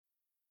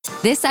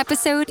This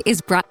episode is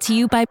brought to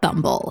you by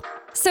Bumble.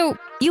 So,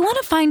 you want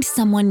to find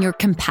someone you're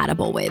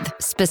compatible with,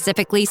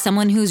 specifically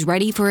someone who's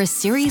ready for a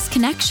serious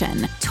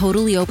connection,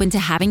 totally open to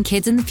having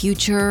kids in the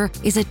future,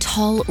 is a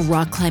tall,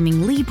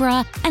 rock-climbing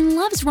Libra, and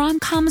loves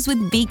rom-coms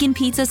with vegan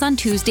pizzas on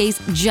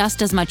Tuesdays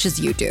just as much as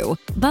you do.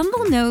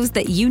 Bumble knows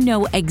that you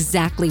know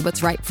exactly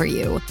what's right for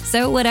you.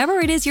 So whatever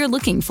it is you're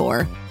looking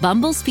for,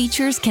 Bumble's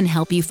features can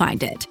help you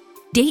find it.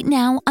 Date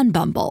now on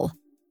Bumble.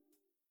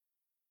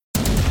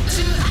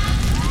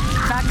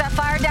 Knock that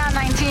fire down,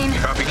 19.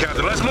 Copy,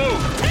 Captain. Let's move.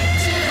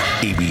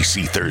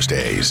 ABC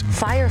Thursdays.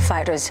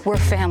 Firefighters, we're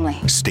family.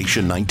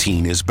 Station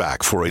 19 is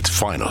back for its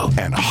final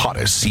and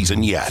hottest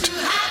season yet.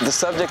 The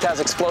subject has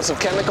explosive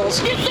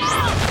chemicals.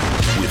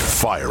 With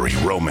fiery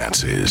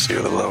romances.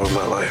 You're the love of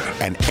my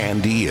life. And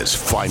Andy is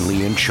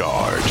finally in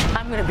charge.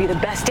 I'm going to be the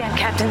best damn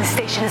captain the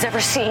station has ever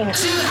seen.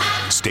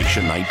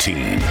 Station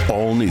 19.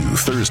 All new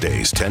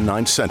Thursdays,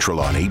 10/9 Central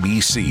on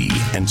ABC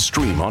and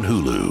stream on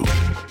Hulu.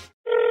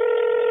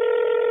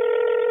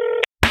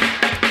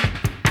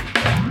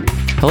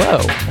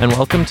 Hello, and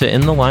welcome to In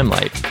the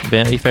Limelight,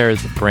 Vanity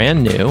Fair's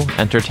brand new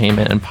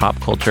entertainment and pop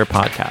culture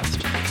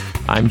podcast.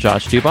 I'm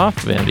Josh Duboff,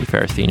 Vanity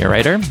Fair senior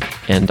writer,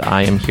 and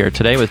I am here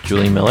today with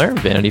Julie Miller,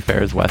 Vanity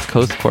Fair's West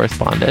Coast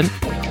correspondent.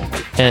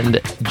 And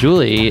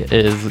Julie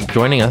is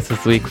joining us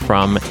this week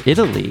from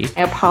Italy.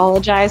 I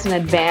apologize in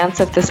advance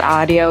if this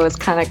audio is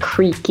kind of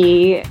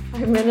creaky.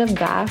 I'm in a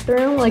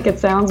bathroom. It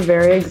sounds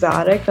very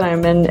exotic that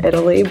I'm in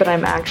Italy, but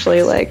I'm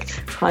actually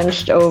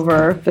hunched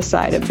over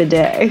beside a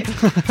bidet.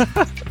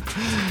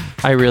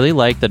 I really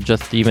like that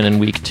just even in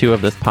week 2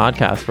 of this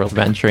podcast, we're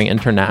venturing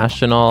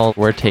international.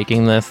 We're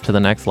taking this to the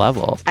next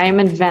level. I'm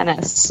in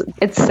Venice.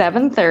 It's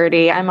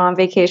 7:30. I'm on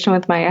vacation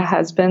with my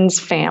husband's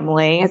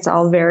family. It's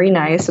all very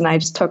nice, and I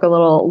just took a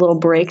little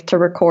break to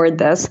record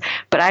this.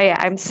 But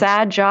I'm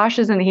sad Josh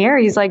isn't here.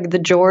 He's like the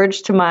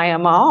George to my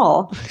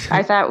Amal.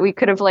 I thought we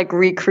could have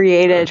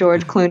recreated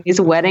George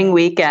Clooney's wedding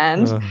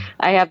weekend.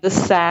 I have the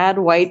sad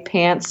white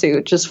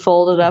pantsuit just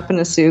folded up in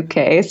a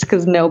suitcase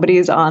because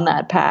nobody's on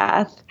that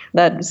path.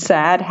 That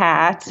sad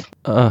hat,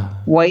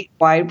 white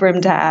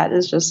wide-brimmed hat,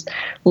 is just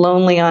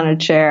lonely on a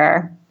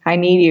chair. I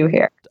need you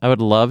here. I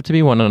would love to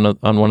be on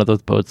one of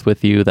those boats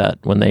with you that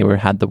when they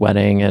had the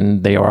wedding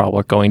and they were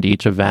all going to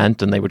each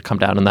event and they would come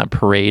down in that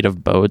parade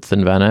of boats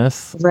in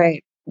Venice.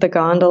 Right. The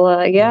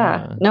gondola.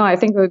 Yeah. No, I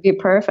think it would be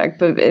perfect.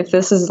 But if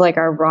this is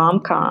our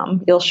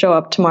rom-com, you'll show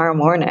up tomorrow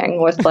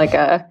morning with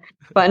a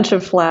bunch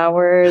of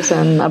flowers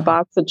and a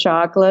box of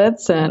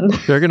chocolates, and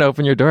they're gonna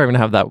open your door and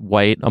have that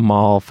white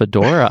Amal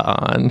fedora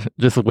on,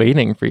 just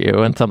waiting for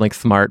you, and some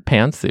smart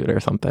pantsuit or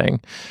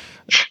something.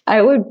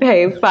 I would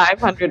pay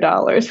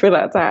 $500 for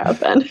that to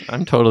happen.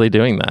 I'm totally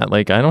doing that.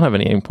 I don't have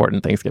any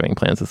important Thanksgiving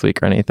plans this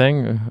week or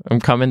anything.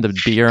 I'm coming to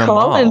be your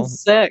Amal. Call in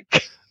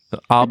sick.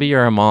 I'll be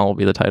your Amal will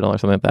be the title or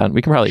something like that.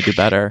 We can probably do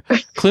better.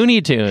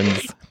 Clooney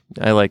Tunes.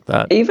 I like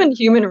that. Even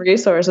human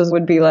resources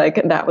would be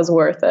that was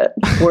worth it.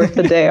 Worth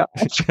the day off.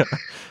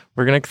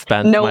 We're going to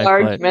expense no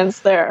arguments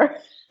there.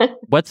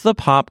 What's the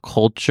pop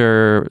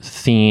culture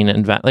scene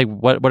in Venice?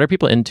 What are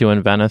people into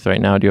in Venice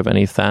right now? Do you have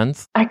any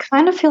sense? I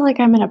kind of feel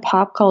like I'm in a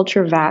pop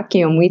culture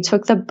vacuum. We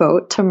took the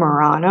boat to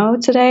Murano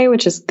today,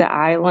 which is the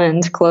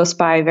island close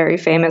by, very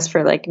famous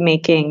for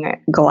making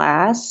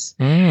glass.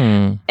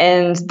 And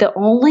the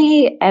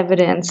only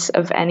evidence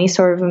of any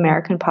sort of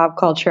American pop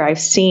culture I've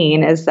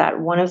seen is that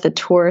one of the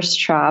tourist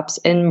shops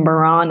in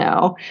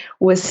Murano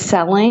was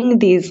selling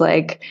these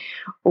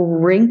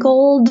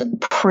wrinkled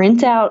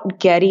printout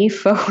Getty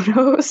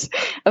photos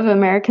of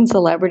American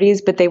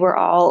celebrities, but they were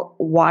all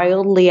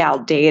wildly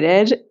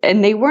outdated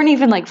and they weren't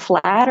even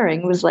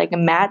flattering. It was a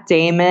Matt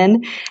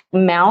Damon,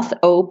 mouth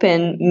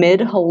open, mid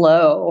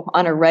hello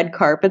on a red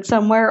carpet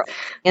somewhere,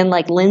 and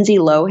Lindsay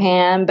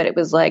Lohan, but it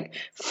was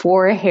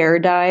 4 hair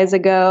dyes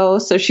ago,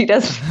 so she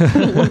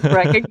doesn't look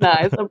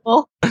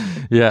recognizable.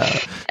 Yeah.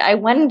 I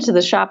went into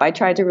the shop. I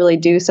tried to really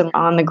do some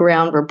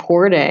on-the-ground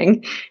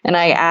reporting, and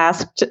I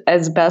asked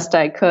as best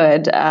I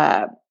could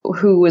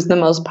who was the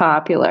most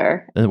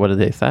popular. And what did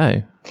they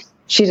say?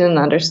 She didn't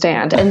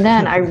understand. And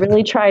then I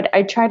tried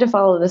to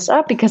follow this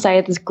up because I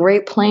had this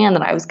great plan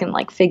that I was going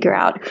to figure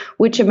out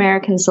which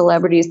American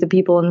celebrities the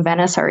people in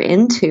Venice are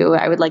into.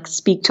 I would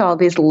speak to all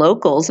these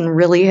locals and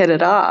really hit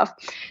it off.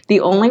 The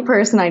only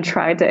person I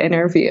tried to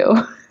interview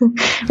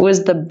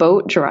was the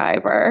boat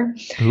driver.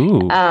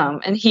 Ooh.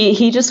 And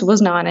he just was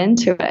not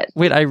into it.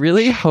 Wait, I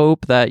really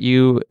hope that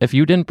if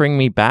you didn't bring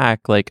me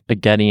back a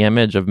Getty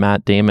image of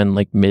Matt Damon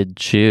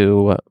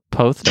mid-chew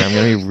poster, I'm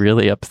going to be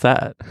really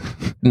upset.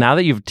 Now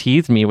that you've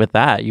teased me with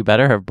that, you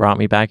better have brought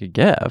me back a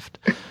gift.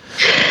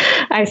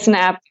 I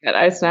snapped it.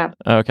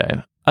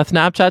 Okay. A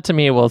Snapchat to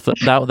me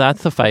that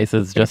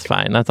suffices just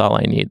fine. That's all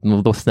I need.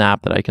 The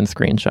snap that I can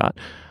screenshot.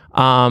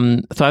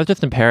 So I was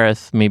just in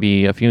Paris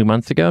maybe a few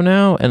months ago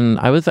now, and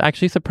I was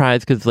actually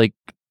surprised because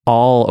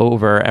all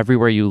over,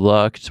 everywhere you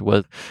looked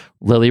was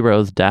Lily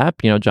Rose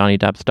Depp, Johnny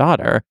Depp's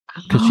daughter,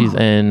 because she's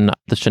in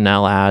the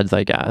Chanel ads,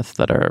 I guess,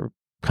 that are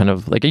kind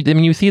of like, I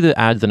mean, you see the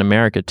ads in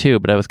America too,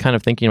 but I was kind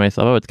of thinking to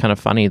myself, oh, it's kind of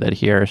funny that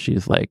here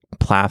she's like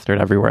plastered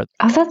everywhere.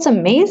 Oh, that's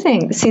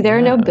amazing. See, there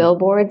are no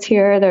billboards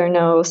here. There are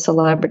no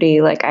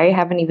celebrity, like I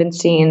haven't even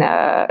seen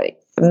a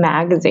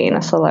magazine,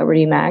 a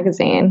celebrity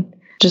magazine,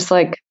 just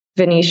like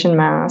Venetian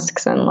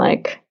masks and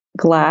like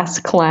glass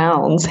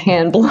clowns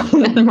hand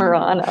blown in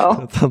Murano.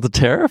 That sounds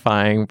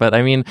terrifying, but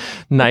I mean,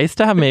 nice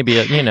to have maybe,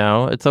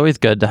 it's always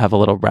good to have a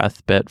little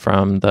respite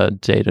from the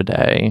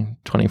day-to-day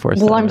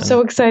 24/7. Well, I'm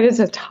so excited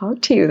to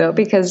talk to you though,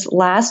 because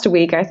last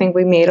week I think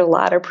we made a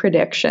lot of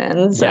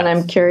predictions and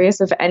I'm curious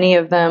if any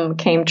of them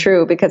came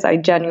true because I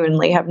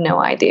genuinely have no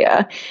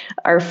idea.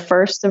 Our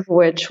first of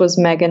which was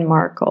Meghan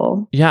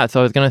Markle. Yeah, so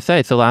I was going to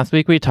say, so last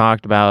week we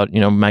talked about,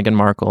 Meghan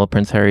Markle,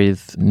 Prince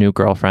Harry's new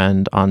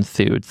girlfriend on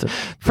Suits.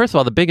 First of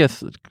all, the biggest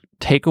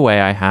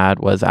takeaway I had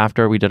was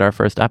after we did our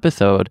first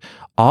episode,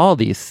 all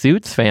these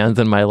Suits fans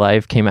in my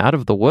life came out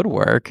of the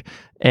woodwork.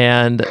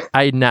 And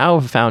I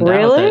now found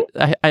out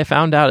that I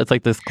found out it's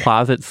like this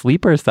closet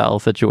sleeper cell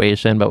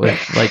situation, but with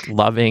like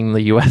loving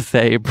the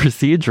USA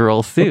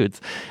procedural Suits.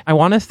 I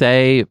want to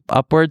say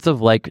upwards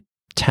of like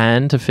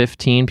 10 to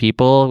 15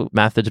 people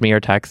messaged me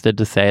or texted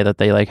to say that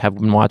they like have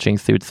been watching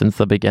Suits since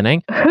the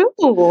beginning.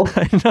 Who?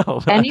 I know.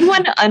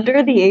 Anyone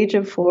under the age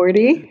of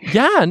 40?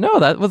 Yeah, no,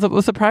 that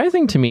was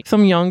surprising to me.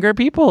 Some younger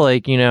people,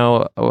 like,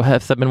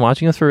 have been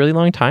watching this for a really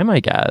long time, I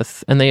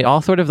guess. And they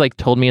all sort of like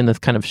told me in this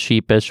kind of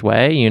sheepish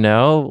way,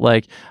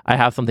 like I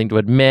have something to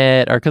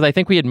admit, or because I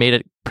think we had made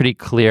it pretty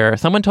clear.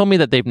 Someone told me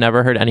that they've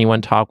never heard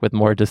anyone talk with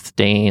more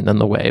disdain than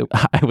the way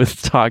I was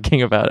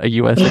talking about a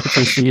USA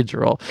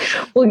procedural.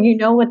 Well, you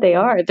know what they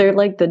are. They're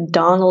like the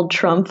Donald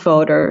Trump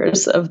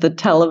voters of the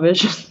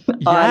television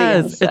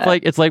audience.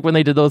 It's like when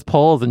they did those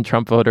polls and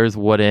Trump voters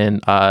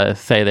wouldn't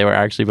say they were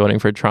actually voting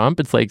for Trump.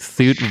 It's like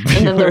Suit viewers.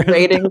 And then the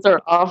ratings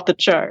are off the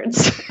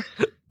charts.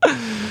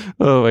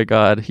 Oh my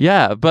God.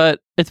 Yeah,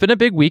 but it's been a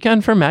big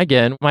weekend for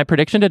Meghan. My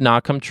prediction did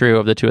not come true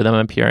of the two of them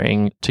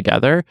appearing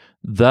together,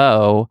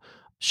 though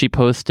she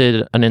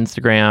posted an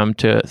Instagram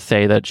to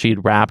say that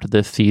she'd wrapped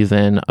this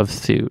season of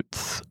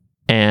Suits.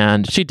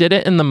 And she did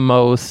it in the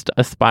most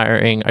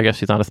aspiring, I guess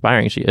she's not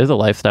aspiring, she is a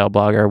lifestyle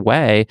blogger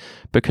way,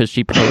 because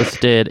she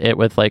posted it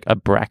with like a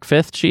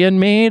breakfast she had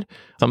made,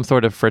 some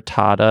sort of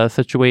frittata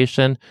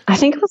situation. I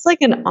think it was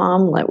like an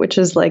omelet, which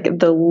is like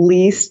the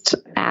least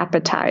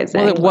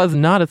appetizing. Well, it was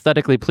not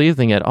aesthetically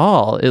pleasing at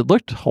all. It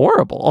looked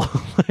horrible.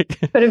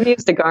 Could have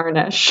used a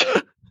garnish.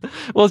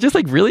 Well, it's just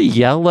like really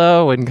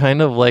yellow and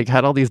kind of like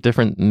had all these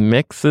different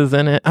mixes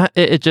in it.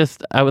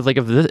 I was like,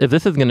 if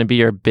this is going to be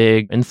your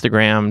big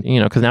Instagram,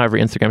 because now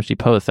every Instagram she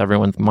posts,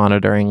 everyone's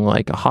monitoring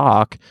like a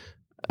hawk.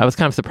 I was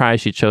kind of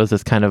surprised she chose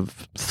this kind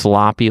of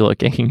sloppy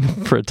looking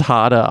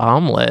frittata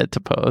omelet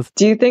to post.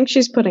 Do you think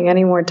she's putting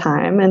any more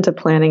time into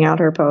planning out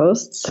her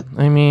posts?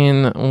 I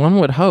mean, one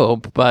would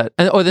hope, but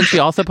then she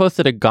also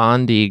posted a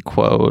Gandhi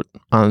quote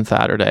on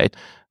Saturday.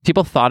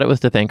 People thought it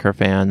was to thank her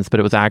fans, but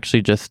it was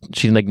actually just,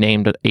 she like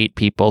named 8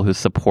 people whose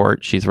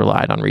support she's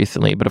relied on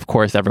recently. But of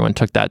course, everyone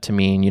took that to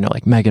mean,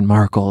 like Meghan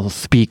Markle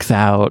speaks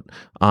out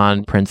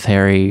on Prince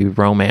Harry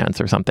romance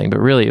or something. But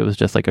really, it was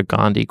just like a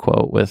Gandhi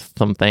quote with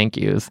some thank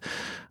yous.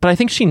 But I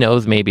think she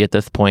knows maybe at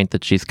this point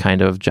that she's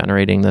kind of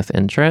generating this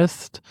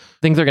interest.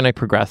 Things are going to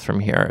progress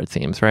from here, it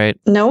seems, right?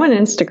 No one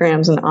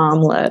Instagrams an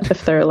omelet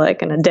if they're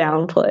like in a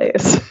down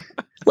place.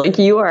 Like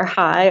you are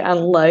high on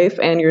life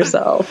and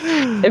yourself.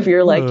 If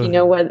you're like, you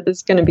know what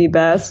is going to be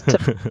best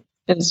to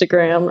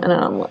Instagram an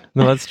omelet.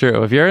 No, that's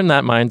true. If you're in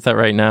that mindset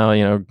right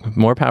now,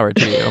 more power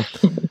to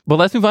you. Well,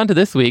 let's move on to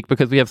this week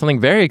because we have something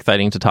very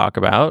exciting to talk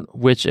about,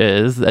 which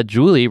is that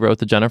Julie wrote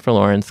the Jennifer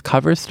Lawrence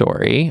cover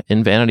story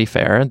in Vanity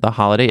Fair, the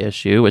holiday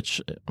issue, which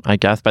I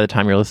guess by the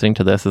time you're listening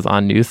to this is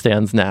on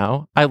newsstands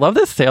now. I love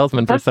this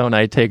salesman persona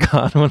I take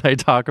on when I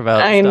talk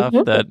about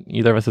stuff that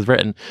either of us has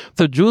written.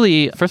 So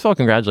Julie, first of all,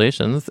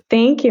 congratulations.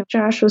 Thank you.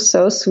 Josh was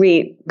so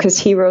sweet because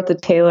he wrote the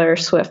Taylor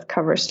Swift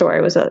cover story.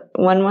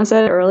 When was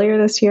it? Earlier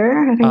this year?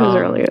 I think it was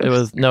earlier. It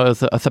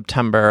was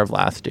September of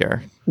last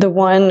year. The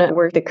one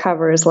where the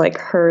cover is like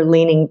her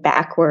leaning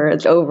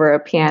backwards over a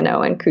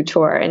piano in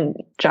couture. And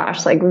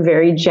Josh like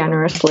very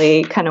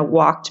generously kind of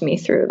walked me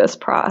through this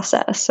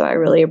process. So I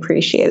really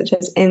appreciated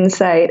his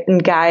insight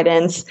and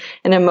guidance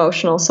and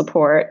emotional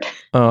support.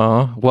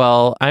 Oh,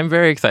 well, I'm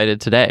very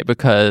excited today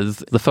because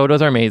the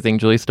photos are amazing.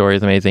 Julie's story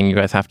is amazing. You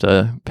guys have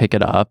to pick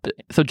it up.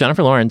 So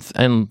Jennifer Lawrence,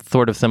 and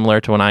sort of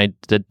similar to when I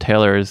did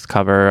Taylor's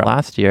cover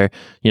last year,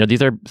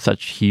 these are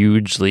such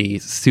hugely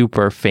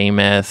super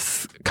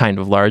famous, kind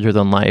of larger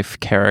than life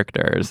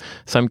characters.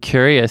 So I'm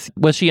curious,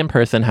 was she in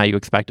person how you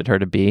expected her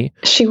to be?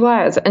 She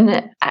was.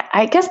 And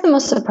I guess the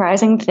most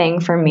surprising thing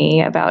for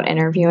me about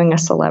interviewing a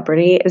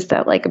celebrity is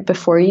that like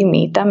before you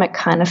meet them, it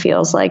kind of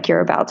feels like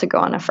you're about to go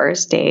on a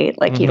first date.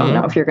 Like you don't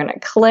know if you're going to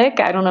click.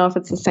 I don't know if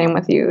it's the same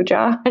with you,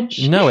 Josh.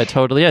 No, it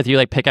totally is. You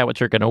like pick out what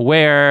you're going to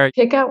wear.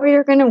 Pick out what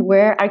you're going to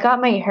wear. I got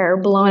my hair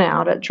blown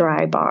out at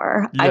Dry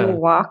Bar. Yeah. I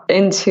walked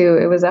into,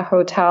 it was a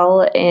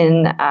hotel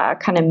in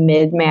kind of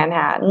mid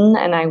Manhattan,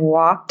 and I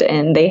walked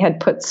in. They had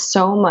put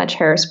so much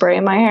hairspray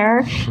in my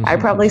hair. I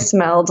probably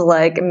smelled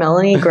like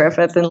Melanie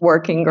Griffith in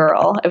Working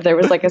Girl. If there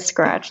was like a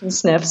scratch and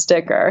sniff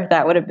sticker,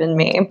 that would have been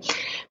me.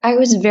 I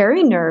was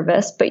very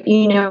nervous, but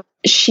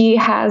she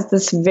has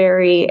this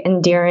very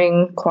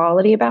endearing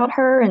quality about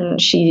her,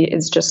 and she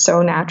is just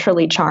so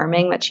naturally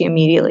charming that she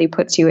immediately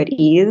puts you at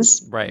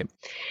ease. Right.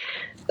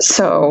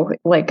 So,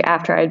 like,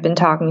 after I'd been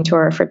talking to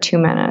her for 2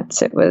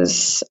 minutes, it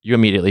was... You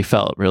immediately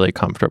felt really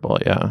comfortable,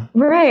 yeah.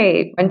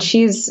 Right. And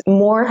she's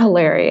more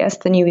hilarious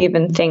than you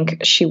even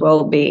think she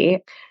will be.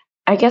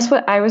 I guess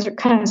what I was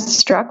kind of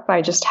struck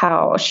by just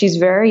how she's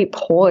very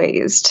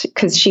poised,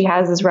 because she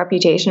has this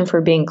reputation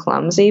for being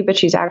clumsy, but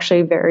she's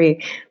actually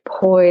very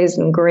poised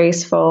and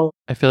graceful.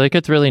 I feel like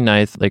it's really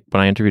nice. Like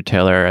when I interviewed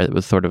Taylor, it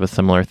was sort of a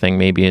similar thing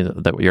maybe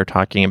that you're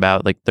talking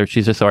about. Like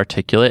she's just so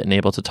articulate and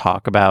able to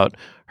talk about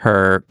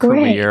her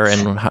career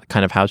and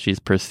kind of how she's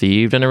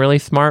perceived in a really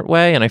smart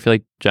way. And I feel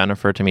like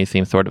Jennifer to me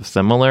seems sort of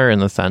similar in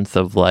the sense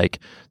of like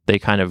they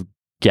kind of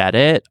get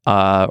it,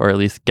 or at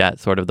least get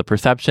sort of the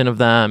perception of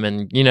them,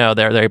 and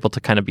they're able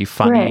to kind of be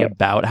funny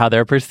about how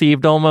they're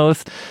perceived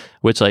almost,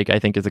 which like I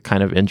think is a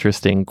kind of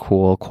interesting,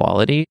 cool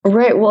quality.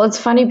 Right. Well, it's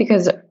funny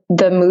because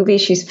the movie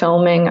she's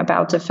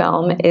about to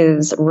film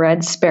is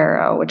Red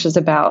Sparrow, which is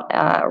about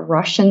a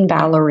Russian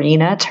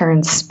ballerina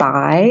turned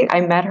spy. I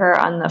met her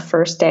on the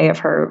first day of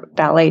her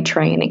ballet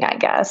training, I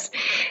guess,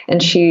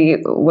 and she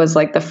was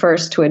like the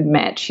first to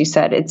admit. She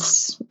said,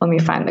 let me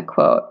find the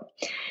quote.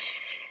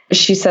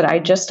 She said, I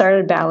just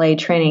started ballet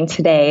training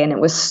today and it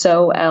was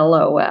so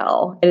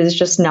LOL. It is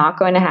just not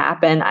going to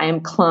happen. I am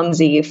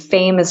clumsy,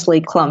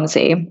 famously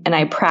clumsy. And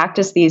I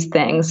practice these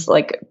things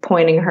like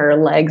pointing her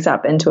legs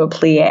up into a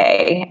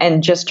plie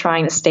and just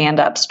trying to stand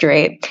up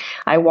straight.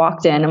 I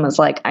walked in and was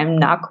like, I'm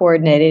not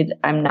coordinated.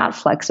 I'm not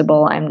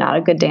flexible. I'm not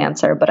a good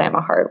dancer, but I'm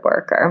a hard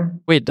worker.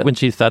 Wait, when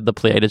she said the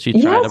plie, did she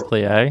try the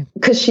plie?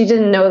 Because she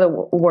didn't know the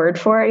word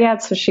for it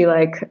yet. So she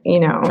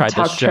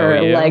tucked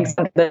her legs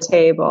under the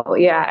table.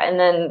 Yeah. And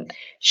then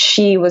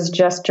she was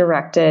just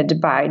directed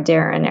by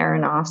Darren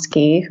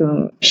Aronofsky,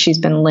 whom she's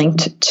been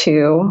linked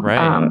to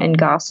in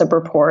Gossip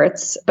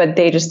Reports. But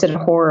they just did a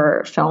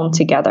horror film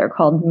together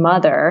called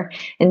Mother.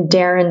 And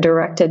Darren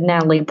directed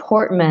Natalie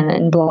Portman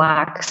in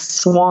Black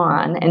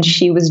Swan. And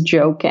she was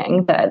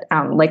joking that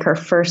like her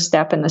first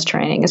step in this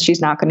training is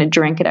she's not going to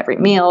drink at every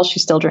meal.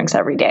 She still drinks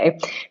every day,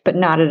 but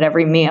not at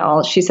every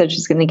meal. She said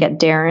she's going to get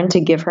Darren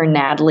to give her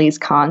Natalie's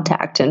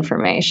contact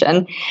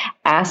information,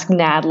 ask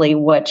Natalie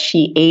what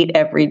she ate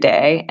every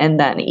day, and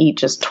then eat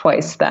just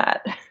twice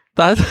that.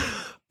 That's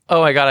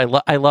oh my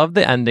god, I love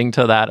the ending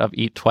to that of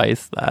eat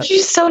twice that.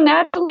 She's so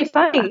naturally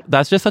funny.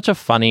 That's just such a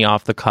funny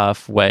off the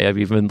cuff way of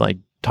even like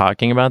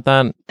talking about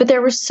that. But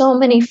there were so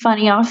many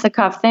funny off the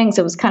cuff things.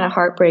 It was kind of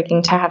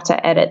heartbreaking to have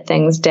to edit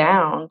things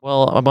down.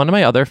 Well, one of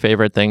my other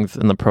favorite things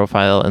in the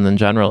profile and in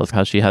general is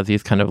how she has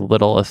these kind of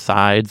little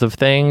asides of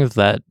things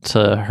that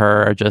to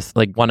her are just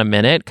like 1 a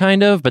minute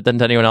kind of, but then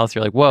to anyone else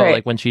you're like, whoa,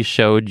 like when she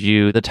showed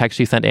you the text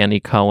she sent Andy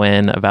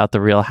Cohen about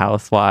the Real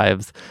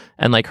Housewives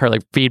and like her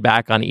like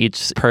feedback on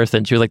each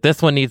person. She was like,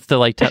 this one needs to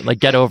like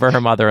get over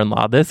her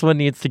mother-in-law. This one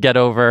needs to get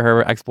over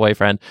her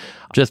ex-boyfriend.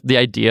 Just the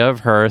idea of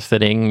her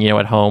sitting,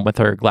 at home with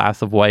her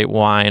glass of white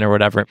wine or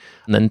whatever,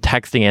 and then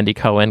texting Andy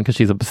Cohen because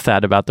she's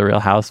upset about the Real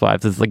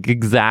Housewives is like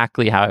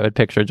exactly how I would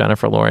picture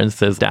Jennifer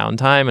Lawrence's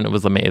downtime. And it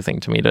was amazing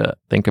to me to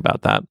think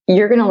about that.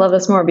 You're going to love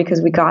this more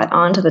because we got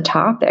onto the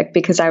topic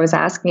because I was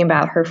asking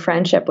about her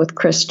friendship with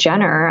Kris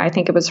Jenner. I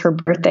think it was her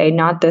birthday,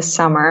 not this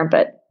summer,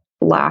 but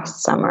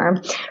last summer.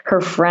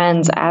 Her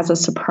friends, as a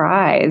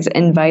surprise,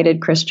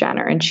 invited Kris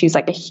Jenner, and she's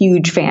like a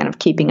huge fan of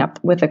Keeping Up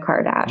with the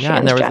Kardashians. Yeah,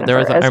 and there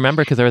was I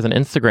remember because there was an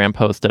Instagram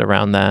posted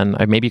around then.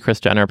 Maybe Kris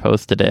Jenner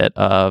posted it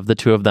of the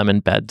two of them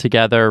in bed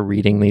together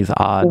reading these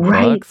odd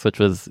books,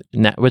 which is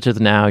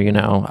now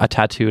a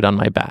tattooed on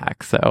my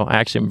back. So I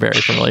actually am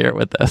very familiar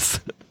with this.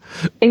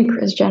 And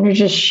Kris Jenner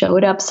just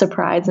showed up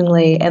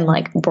surprisingly and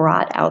like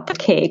brought out the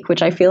cake,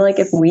 which I feel like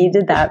if we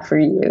did that for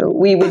you,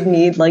 we would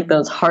need like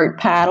those heart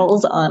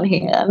paddles on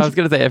hand. I was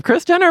going to say, if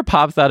Kris Jenner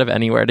pops out of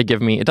anywhere to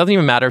give me, it doesn't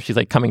even matter if she's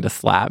like coming to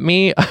slap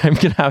me, I'm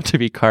going to have to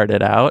be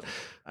carted out.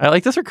 I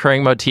like this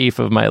recurring motif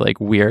of my like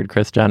weird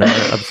Kris Jenner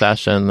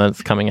obsession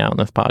that's coming out in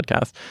this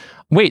podcast.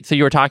 Wait, so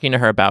you were talking to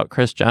her about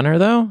Kris Jenner,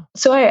 though?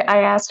 So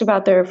I asked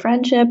about their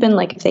friendship and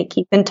like if they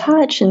keep in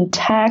touch and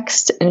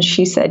text, and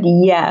she said,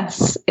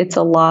 yes, it's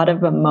a lot of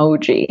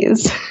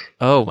emojis.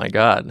 Oh my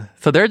God.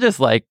 So they're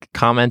just like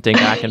commenting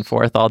back and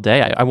forth all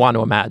day. I want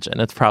to imagine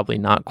it's probably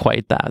not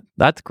quite that.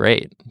 That's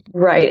great.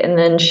 Right. And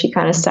then she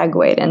kind of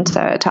segued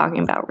into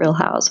talking about Real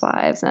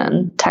Housewives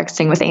and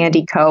texting with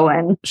Andy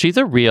Cohen. She's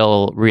a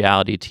real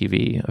reality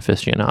TV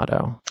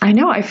aficionado. I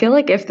know. I feel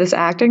like if this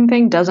acting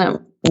thing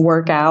doesn't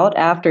work out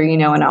after,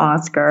 an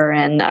Oscar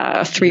and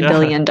a $3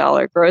 billion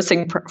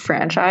grossing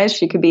franchise.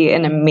 She could be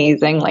an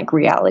amazing like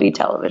reality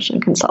television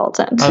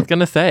consultant. I was going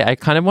to say, I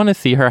kind of want to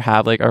see her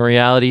have like a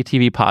reality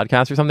TV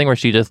podcast or something where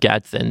she just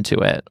gets into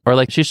it. Or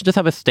like she should just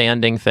have a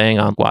standing thing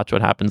on Watch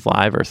What Happens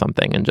Live or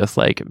something and just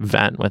like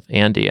vent with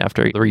Andy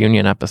after the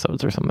reunion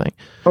episodes or something.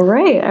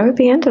 Right. I would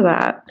be into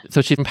that.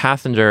 So she's in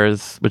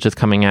Passengers, which is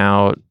coming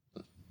out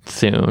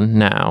soon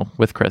now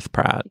with Chris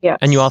Pratt. Yes.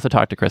 And you also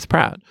talked to Chris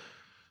Pratt.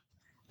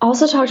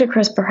 Also talked to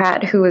Chris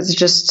Pratt, who was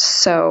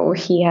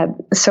he had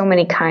so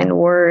many kind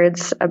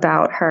words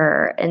about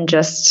her, and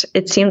just,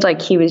 it seemed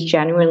like he was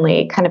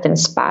genuinely kind of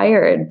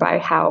inspired by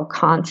how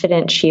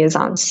confident she is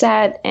on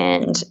set.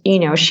 And,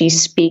 she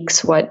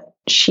speaks what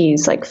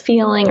she's like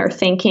feeling or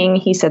thinking.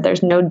 He said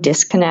there's no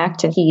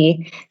disconnect, and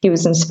he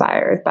was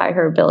inspired by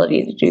her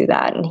ability to do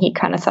that. And he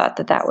kind of thought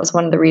that was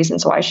one of the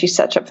reasons why she's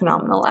such a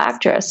phenomenal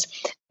actress,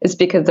 is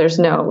because there's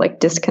no like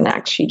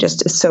disconnect. She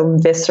just is so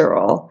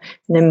visceral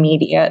and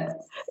immediate.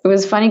 It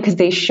was funny because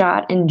they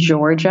shot in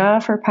Georgia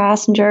for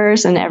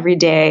Passengers, and every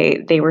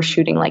day they were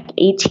shooting like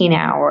 18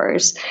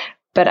 hours.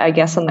 But I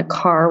guess on the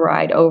car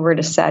ride over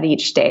to set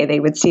each day, they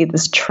would see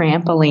this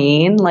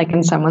trampoline like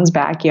in someone's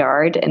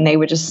backyard, and they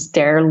would just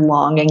stare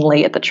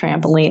longingly at the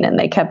trampoline. And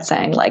they kept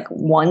saying, like,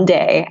 one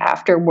day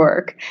after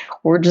work,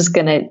 we're just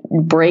going to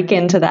break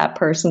into that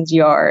person's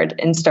yard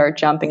and start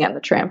jumping at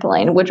the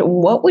trampoline.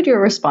 What would your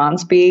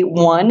response be?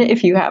 One,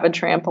 if you have a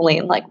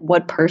trampoline, like,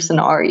 what person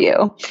are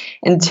you?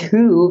 And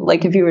two,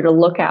 like, if you were to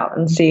look out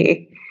and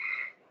see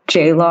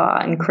J-Law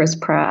and Chris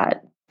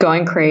Pratt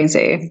going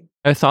crazy.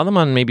 I saw them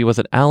on, maybe was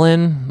it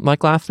Ellen,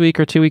 like last week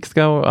or 2 weeks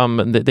ago?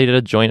 They did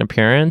a joint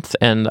appearance,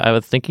 and I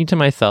was thinking to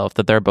myself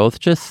that they're both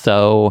just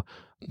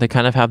they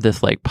kind of have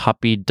this like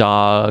puppy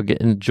dog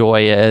and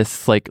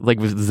joyous, like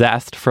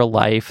zest for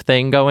life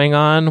thing going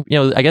on.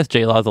 I guess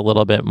J-Law is a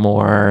little bit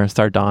more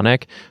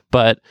sardonic,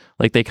 but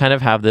like they kind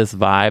of have this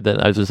vibe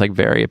that was just like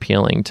very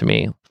appealing to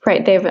me.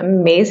 Right. They have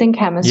amazing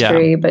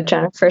chemistry, but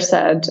Jennifer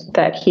said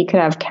that he could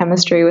have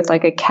chemistry with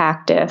like a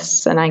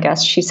cactus. And I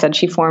guess she said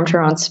she formed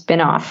her own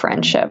spin-off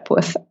friendship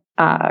with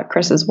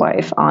Chris's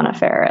wife, Anna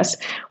Faris,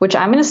 which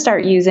I'm going to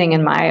start using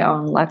in my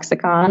own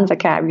lexicon,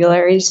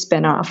 vocabulary,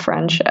 spin-off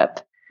friendship.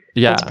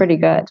 Yeah. That's pretty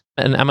good.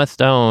 And Emma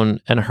Stone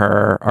and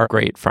her are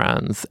great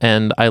friends.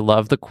 And I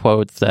love the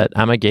quotes that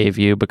Emma gave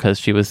you, because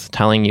she was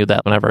telling you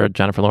that whenever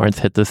Jennifer Lawrence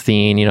hit the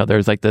scene,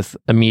 there's like this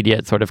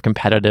immediate sort of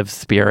competitive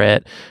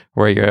spirit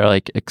where you're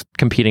like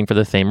competing for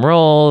the same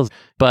roles.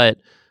 But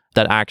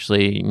that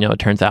actually, it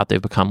turns out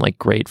they've become like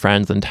great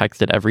friends and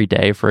texted every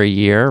day for a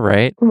year,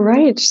 right?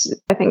 Right.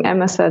 I think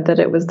Emma said that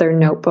it was their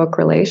notebook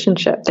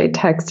relationship. They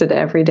texted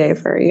every day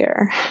for a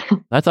year.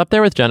 That's up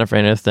there with Jennifer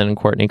Aniston and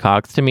Courtney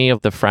Cox to me,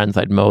 of the friends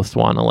I'd most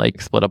want to like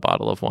split a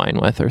bottle of wine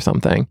with or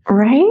something.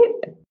 Right.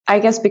 I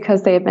guess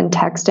because they had been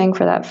texting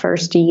for that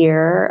first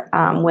year,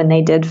 when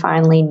they did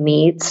finally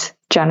meet,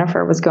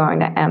 Jennifer was going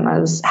to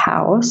Emma's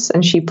house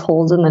and she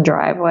pulled in the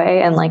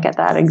driveway. And like at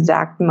that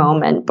exact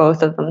moment,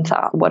 both of them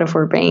thought, what if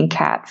we're being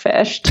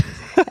catfished?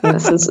 And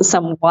this is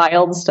some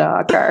wild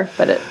stalker,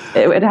 but it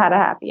had a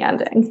happy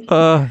ending.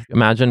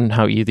 Imagine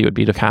how easy it would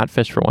be to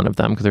catfish for one of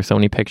them, because there's so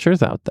many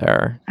pictures out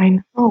there. I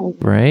know.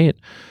 Right?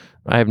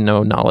 I have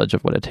no knowledge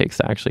of what it takes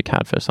to actually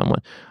catfish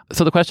someone.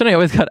 So the question I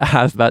always got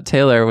asked about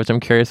Taylor, which I'm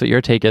curious what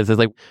your take is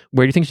like,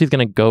 where do you think she's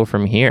going to go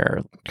from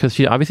here? Because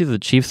she obviously has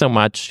achieved so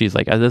much. She's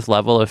like at this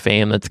level of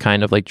fame that's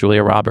kind of like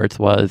Julia Roberts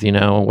was,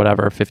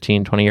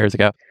 15, 20 years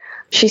ago.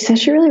 She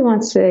says she really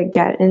wants to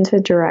get into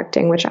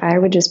directing, which I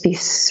would just be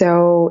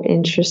so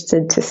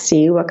interested to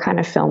see what kind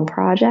of film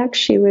projects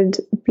she would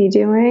be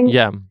doing.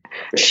 Yeah.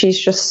 She's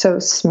just so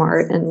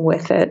smart and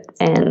with it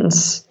and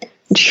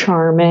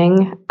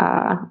charming.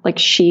 Like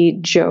she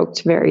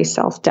joked very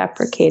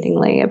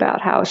self-deprecatingly about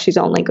how she's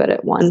only good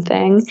at one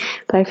thing,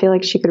 but I feel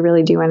like she could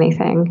really do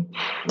anything.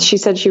 She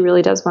said she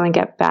really does want to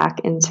get back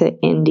into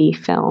indie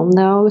film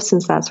though,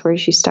 since that's where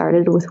she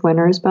started with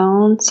Winter's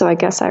Bone. So I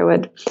guess I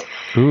would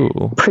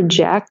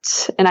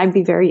project, and I'd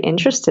be very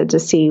interested to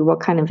see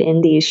what kind of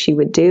indies she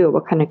would do,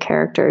 what kind of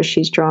characters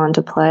she's drawn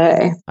to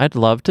play. I'd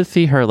love to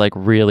see her like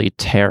really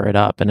tear it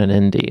up in an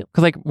indie,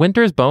 because like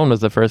Winter's Bone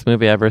was the first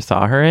movie I ever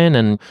saw her in,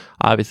 and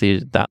obviously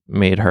that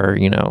made her,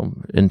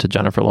 into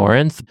Jennifer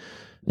Lawrence,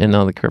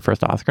 like her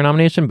first Oscar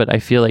nomination. But I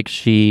feel like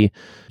she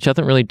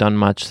hasn't really done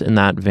much in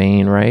that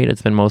vein, right?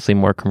 It's been mostly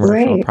more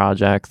commercial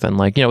projects, and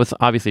like, it's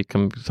obviously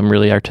some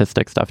really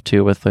artistic stuff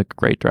too with like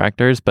great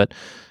directors, but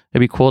it'd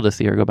be cool to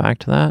see her go back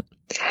to that.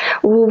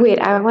 Well, wait,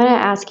 I want to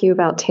ask you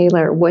about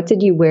Taylor. What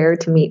did you wear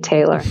to meet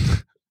Taylor?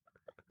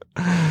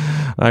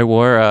 I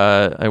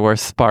wore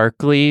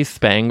sparkly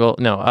spangle.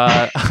 No,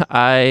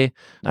 I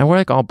wore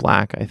like all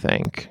black, I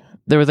think.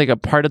 there was like a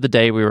part of the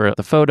day we were at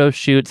the photo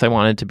shoots. I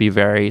wanted to be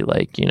very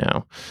like, you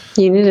know.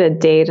 You needed a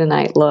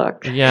day-to-night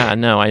look. Yeah,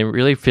 no, I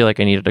really feel like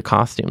I needed a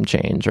costume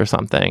change or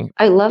something.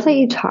 I love that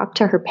you talked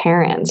to her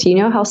parents. You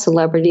know how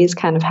celebrities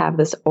kind of have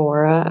this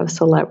aura of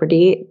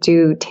celebrity?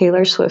 Do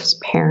Taylor Swift's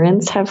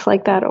parents have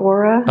like that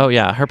aura? Oh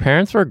yeah, her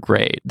parents were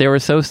great. They were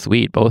so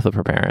sweet, both of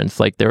her parents.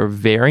 Like they were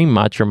very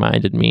much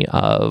reminded me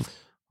of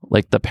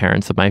like the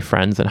parents of my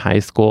friends in high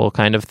school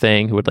kind of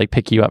thing, who would like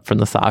pick you up from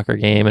the soccer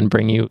game and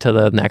bring you to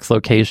the next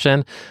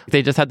location.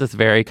 They just had this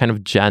very kind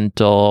of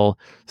gentle,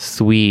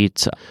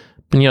 sweet,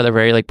 you know, they're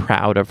very like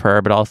proud of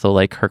her, but also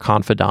like her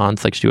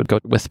confidants. Like she would go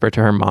whisper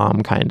to her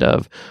mom kind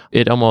of.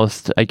 It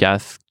almost, I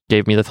guess,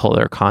 gave me this whole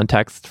other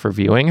context for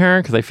viewing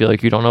her, because I feel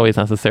like you don't always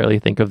necessarily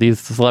think of these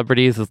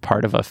celebrities as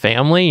part of a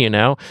family, you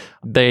know?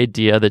 The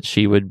idea that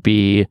she would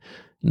be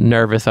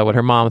nervous about what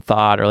her mom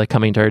thought, or like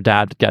coming to her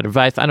dad to get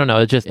advice. I don't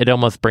know. It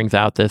almost brings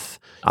out this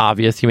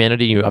obvious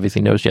humanity. You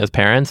obviously know she has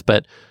parents,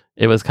 but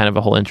it was kind of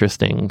a whole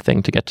interesting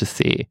thing to get to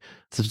see.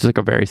 So it's just like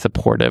a very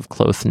supportive,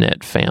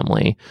 close-knit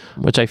family,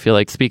 which I feel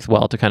like speaks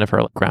well to kind of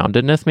her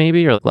groundedness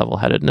maybe, or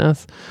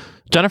level-headedness.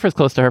 Jennifer's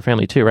close to her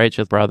family too, right?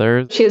 She has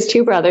brothers. She has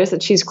 2 brothers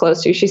that she's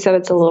close to. She said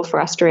it's a little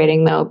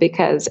frustrating though,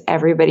 because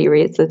everybody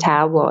reads the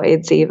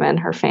tabloids, even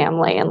her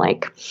family. And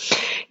like,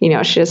 you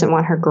know, she doesn't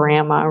want her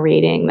grandma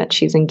reading that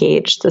she's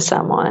engaged to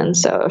someone.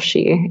 So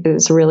she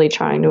is really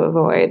trying to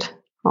avoid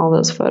all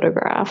those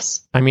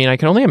photographs. I mean, I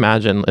can only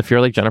imagine if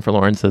you're like Jennifer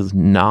Lawrence's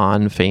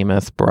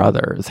non-famous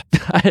brothers.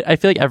 I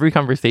feel like every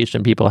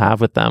conversation people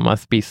have with them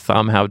must be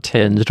somehow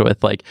tinged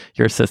with like,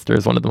 your sister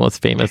is one of the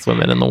most famous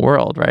women in the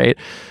world, right?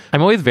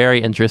 I'm always very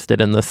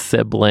interested in the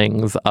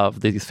siblings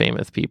of these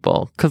famous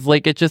people, because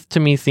like it just to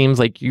me seems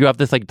like you have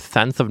this like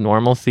sense of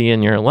normalcy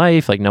in your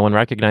life, like no one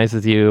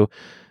recognizes you,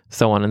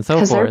 so on and so forth.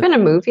 Has there been a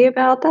movie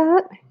about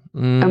that? A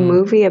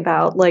movie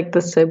about like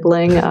the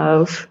sibling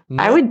of...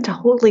 No. I would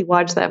totally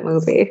watch that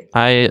movie.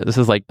 I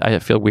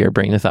feel weird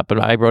bringing this up, but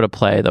I wrote a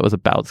play that was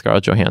about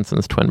Scarlett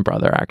Johansson's twin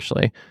brother,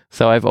 actually.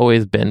 So I've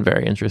always been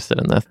very interested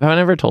in this. Have I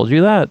never told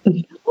you that?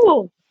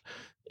 No.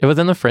 It was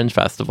in the Fringe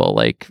Festival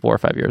like 4 or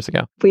 5 years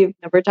ago. We've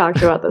never talked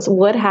about this.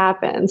 What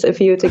happens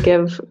if you had to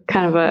give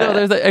kind of a...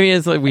 No,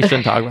 it's like we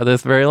shouldn't talk about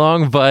this very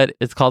long, but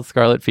it's called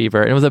Scarlet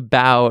Fever. And it was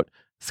about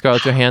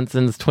Scarlett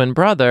Johansson's twin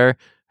brother,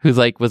 who's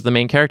like was the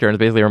main character, and it's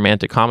basically a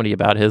romantic comedy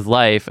about his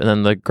life. And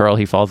then the girl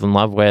he falls in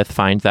love with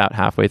finds out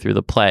halfway through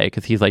the play,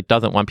 because he's like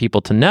doesn't want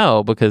people to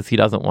know, because he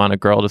doesn't want a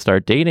girl to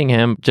start dating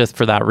him just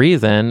for that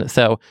reason.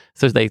 So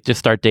they just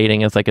start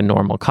dating as like a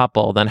normal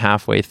couple. Then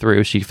halfway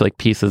through, she like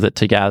pieces it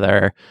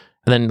together,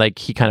 and then like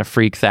he kind of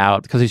freaks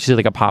out because she's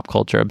like a pop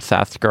culture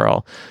obsessed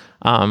girl.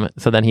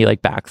 So then he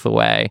like backs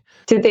away.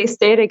 Did they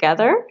stay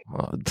together?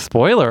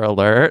 Spoiler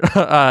alert.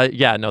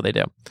 Yeah, no, they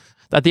do.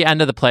 At the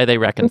end of the play, they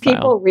reconcile.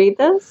 Can people read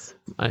this?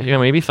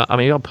 Maybe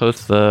I'll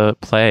post the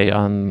play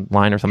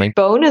online or something.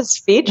 Bonus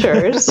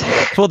features.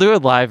 We'll do a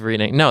live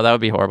reading. No, that would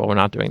be horrible. We're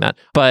not doing that.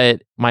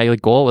 But my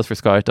goal was for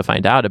Scarlett to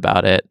find out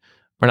about it.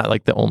 Or not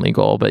like the only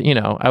goal, but you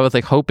know, I was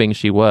like hoping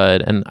she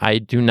would. And I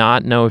do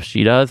not know if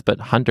she does,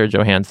 but Hunter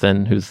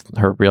Johansson, who's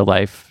her real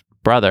life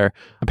brother,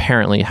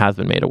 apparently has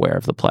been made aware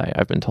of the play,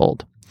 I've been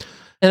told.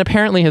 And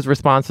apparently his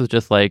response was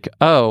just like,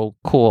 oh,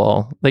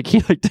 cool. Like he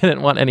like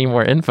didn't want any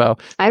more info.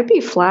 I'd be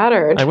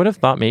flattered. I would have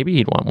thought maybe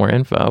he'd want more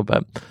info.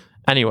 But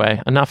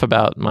anyway, enough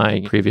about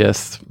my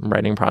previous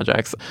writing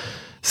projects.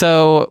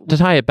 So to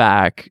tie it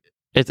back,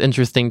 it's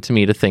interesting to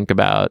me to think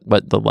about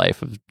what the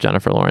life of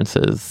Jennifer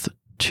Lawrence's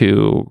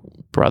 2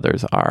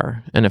 brothers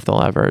are, and if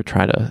they'll ever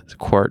try to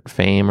court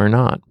fame or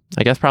not.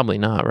 I guess probably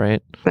not,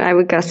 right? I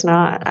would guess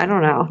not. I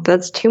don't know.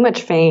 That's too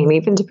much fame.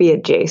 Even to be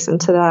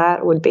adjacent to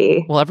that would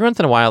be... Well, every once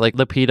in a while, like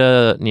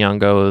Lupita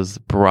Nyong'o's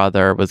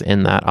brother was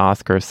in that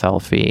Oscar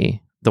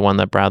selfie, the one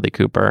that Bradley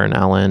Cooper and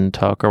Ellen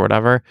took or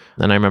whatever.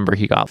 And I remember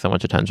he got so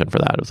much attention for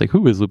that. It was like,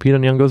 who is Lupita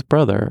Nyong'o's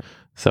brother?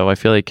 So I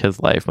feel like his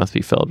life must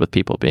be filled with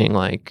people being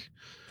like,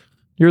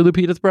 you're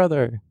Lupita's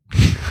brother,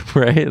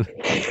 right?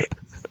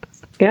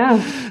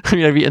 Yeah. I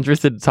mean, I'd be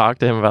interested to talk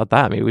to him about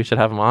that. Maybe we should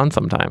have him on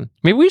sometime.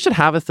 Maybe we should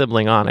have a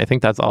sibling on. I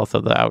think that's also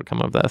the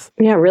outcome of this.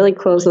 Yeah, really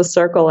close the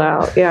circle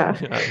out. Yeah.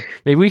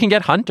 Maybe we can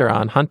get Hunter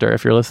on. Hunter,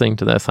 if you're listening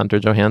to this, Hunter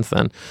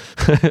Johansson.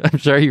 I'm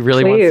sure he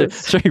really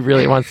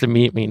wants to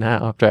meet me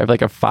now after I have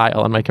like a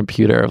file on my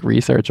computer of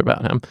research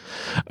about him.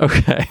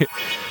 Okay.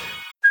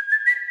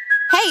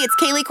 Hey, it's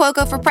Kaylee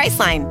Cuoco for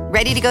Priceline.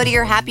 Ready to go to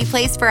your happy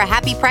place for a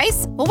happy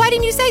price? Well, why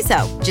didn't you say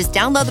so? Just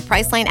download the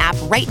Priceline app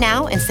right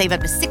now and save up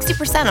to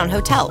 60% on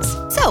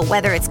hotels. So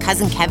whether it's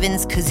Cousin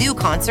Kevin's Kazoo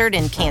Concert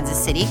in Kansas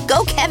City,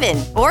 go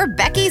Kevin, or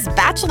Becky's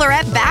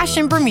Bachelorette Bash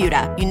in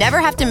Bermuda, you never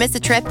have to miss a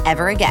trip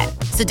ever again.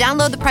 So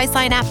download the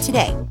Priceline app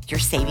today. Your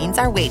savings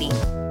are waiting.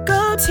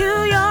 Go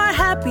to your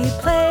happy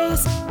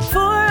place for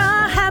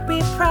a happy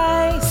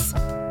price.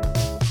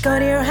 Go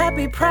to your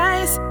happy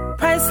price,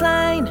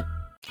 Priceline.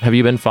 Have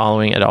you been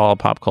following at all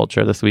pop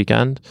culture this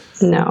weekend?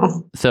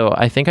 No. So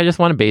I think I just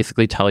want to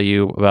basically tell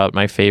you about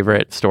my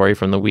favorite story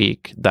from the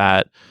week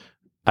that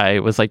I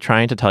was like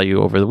trying to tell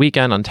you over the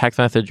weekend on text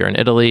message. You're in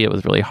Italy. It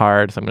was really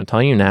hard. So I'm going to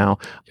tell you now.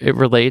 It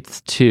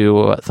relates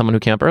to someone who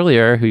came up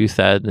earlier who you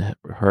said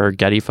her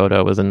Getty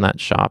photo was in that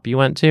shop you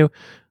went to,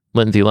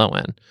 Lindsay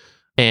Lohan.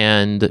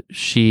 And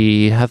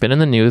she has been in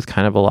the news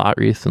kind of a lot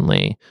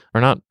recently,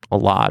 or not a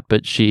lot,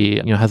 but she,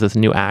 has this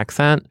new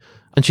accent,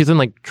 and she's been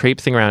like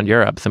traipsing around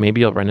Europe. So maybe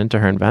you'll run into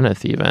her in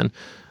Venice even.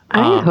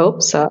 I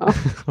hope so.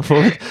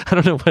 I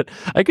don't know, but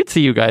I could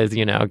see you guys,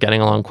 getting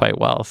along quite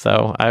well.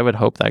 So I would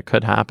hope that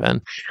could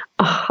happen.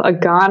 Oh, a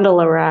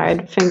gondola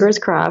ride. Fingers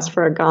crossed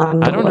for a gondola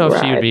ride. I don't know if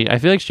she would be. I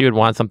feel like she would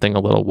want something a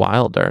little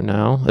wilder,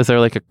 no? Is there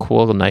like a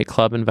cool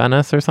nightclub in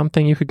Venice or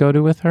something you could go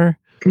to with her?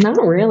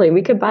 Not really.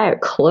 We could buy a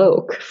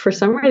cloak. For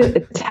some reason,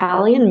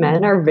 Italian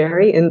men are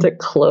very into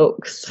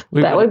cloaks.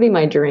 That would be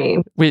my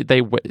dream. Wait, they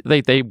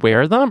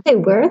wear them? They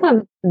wear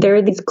them. They're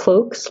these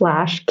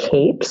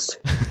cloaks/capes.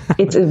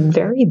 It's a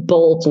very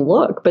bold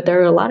look, but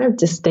there are a lot of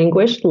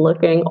distinguished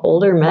looking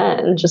older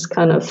men just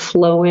kind of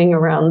flowing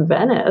around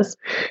Venice.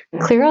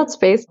 Clear out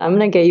space. I'm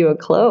going to get you a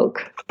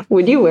cloak.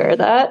 Would you wear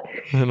that?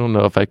 I don't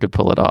know if I could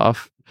pull it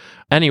off.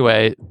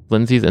 Anyway,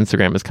 Lindsay's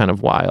Instagram is kind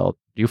of wild.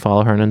 Do you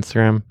follow her on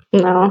Instagram?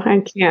 No,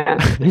 I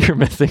can't. You're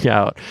missing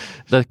out.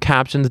 The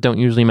captions don't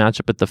usually match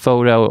up with the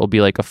photo. It'll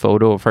be like a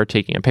photo of her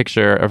taking a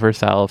picture of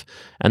herself,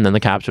 and then the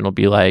caption will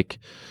be like,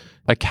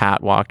 "A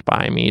cat walked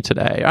by me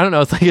today." I don't know.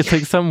 It's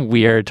like some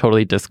weird,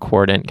 totally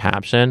discordant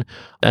caption.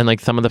 And like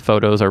some of the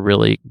photos are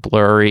really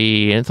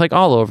blurry, and it's like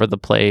all over the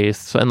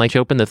place. And like she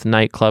opened this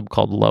nightclub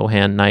called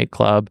Lohan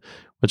Nightclub,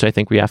 which I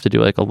think we have to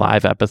do like a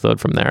live episode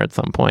from there at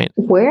some point.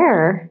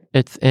 Where?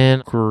 It's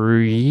in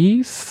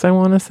Greece, I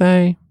want to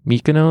say.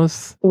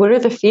 Mykonos. What are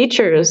the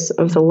features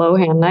of the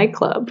Lohan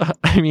nightclub?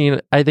 I mean,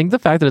 I think the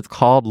fact that it's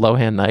called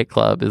Lohan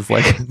Nightclub is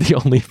like the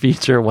only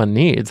feature one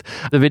needs.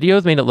 The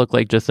videos made it look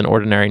like just an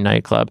ordinary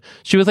nightclub.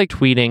 She was like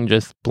tweeting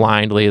just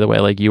blindly the way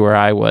like you or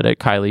I would at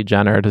Kylie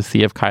Jenner to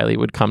see if Kylie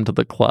would come to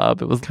the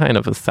club. It was kind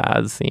of a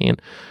sad scene.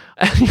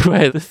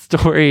 Anyway, the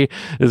story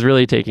is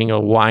really taking a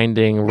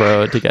winding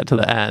road to get to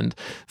the end.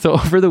 So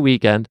over the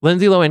weekend,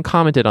 Lindsay Lohan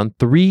commented on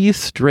 3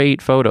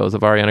 straight photos of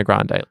Ariana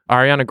Grande.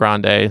 Ariana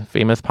Grande,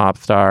 famous pop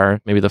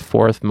star, maybe the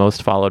 4th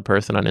most followed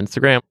person on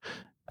Instagram.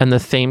 And the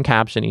same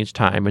caption each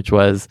time, which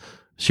was,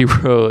 she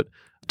wrote,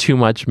 "too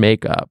much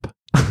makeup"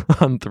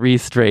 on 3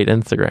 straight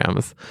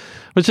Instagrams,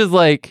 which is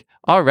like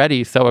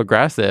already so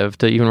aggressive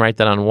to even write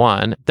that on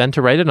one, then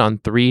to write it on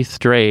 3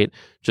 straight,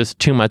 just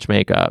too much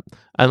makeup.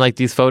 And like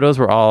these photos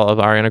were all of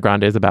Ariana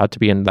Grande is about to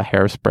be in the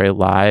Hairspray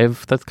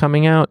Live that's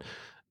coming out.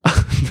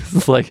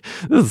 This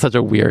is such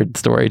a weird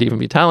story to even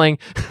be telling.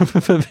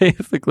 But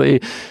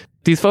basically,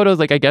 these photos,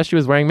 like I guess she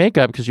was wearing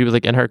makeup because she was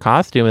like in her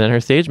costume and in her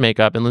stage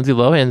makeup. And Lindsay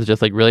Lohan's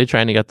just like really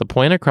trying to get the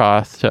point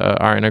across to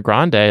Ariana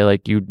Grande,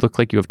 like, you look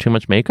like you have too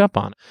much makeup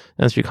on.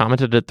 And she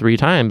commented it 3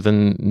 times,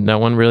 and no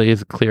one really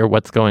is clear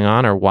what's going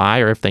on or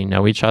why, or if they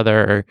know each other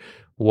or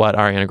what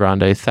Ariana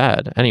Grande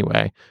said.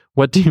 Anyway,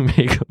 what do you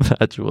make of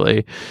that,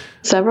 Julie?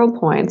 Several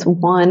points.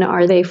 One,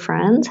 are they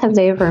friends? Have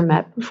they ever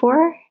met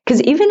before?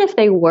 Because even if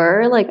they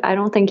were, like, I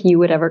don't think you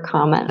would ever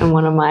comment on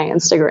one of my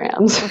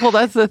Instagrams. Well,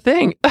 that's the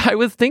thing. I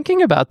was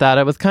thinking about that.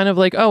 I was kind of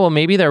like, oh, well,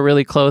 maybe they're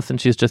really close and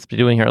she's just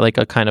doing her like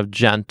a kind of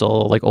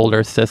gentle, like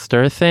older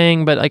sister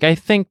thing. But like, I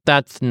think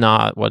that's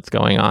not what's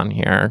going on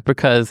here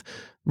because,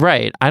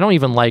 right, I don't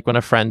even like when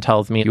a friend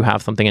tells me you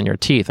have something in your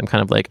teeth. I'm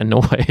kind of like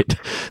annoyed.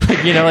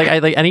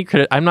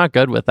 I'm not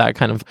good with that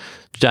kind of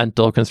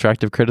gentle,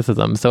 constructive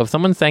criticism. So if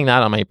someone's saying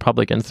that on my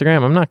public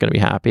Instagram, I'm not going to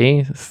be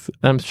happy.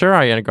 I'm sure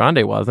Ariana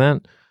Grande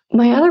wasn't.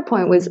 My other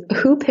point was,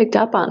 who picked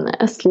up on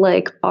this?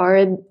 Like,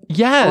 are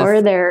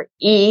there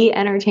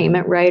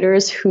entertainment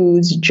writers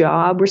whose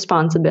job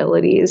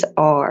responsibilities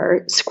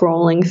are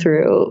scrolling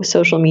through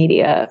social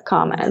media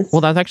comments? Well,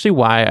 that's actually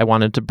why I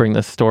wanted to bring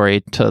this story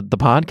to the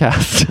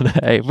podcast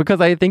today, because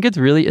I think it's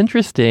really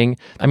interesting.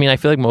 I mean, I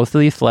feel like most of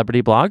these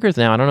celebrity bloggers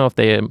now, I don't know if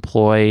they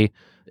employ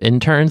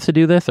interns to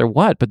do this or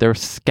what, but they're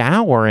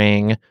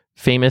scouring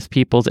famous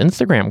people's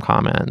Instagram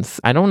comments.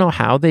 I don't know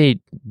how they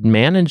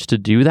managed to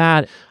do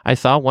that. I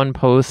saw one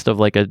post of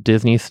like a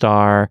Disney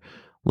star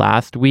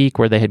last week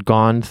where they had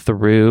gone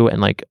through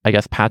and like, I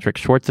guess Patrick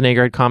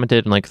Schwarzenegger had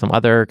commented and like some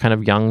other kind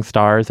of young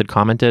stars had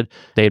commented.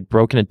 They had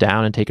broken it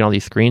down and taken all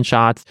these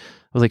screenshots.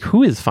 I was like,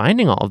 who is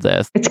finding all of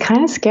this? It's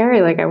kind of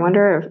scary. Like, I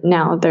wonder if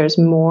now there's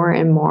more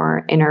and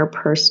more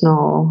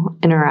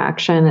interpersonal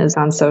interaction is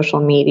on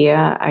social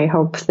media. I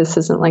hope this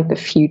isn't like the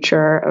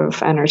future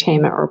of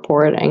entertainment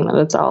reporting, that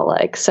it's all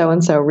like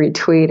so-and-so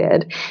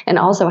retweeted. And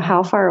also,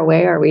 how far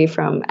away are we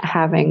from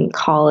having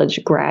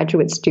college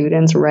graduate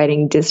students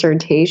writing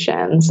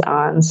dissertations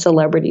on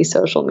celebrity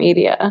social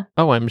media?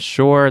 Oh, I'm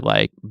sure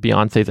like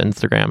Beyonce's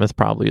Instagram has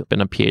probably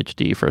been a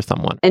PhD for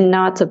someone. And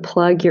not to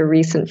plug your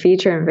recent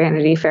feature in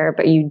Vanity Fair,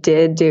 but you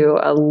did do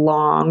a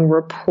long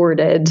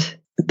reported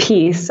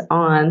piece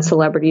on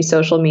celebrity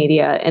social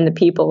media and the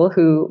people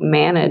who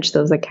manage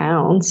those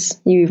accounts.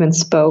 You even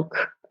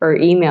spoke or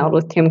emailed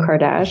with Kim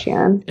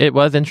Kardashian. It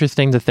was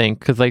interesting to think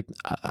because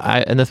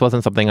and this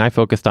wasn't something I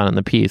focused on in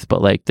the piece,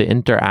 but like the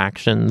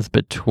interactions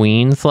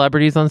between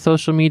celebrities on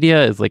social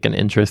media is like an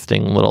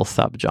interesting little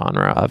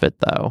subgenre of it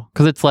though.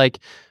 Because it's like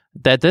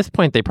at this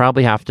point, they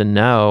probably have to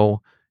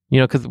know,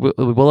 because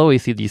we'll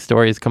always see these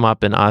stories come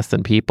up in Us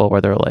and People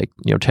where they're like,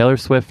 Taylor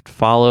Swift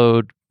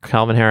followed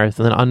Calvin Harris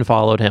and then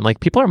unfollowed him. Like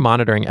people are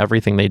monitoring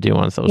everything they do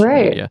on social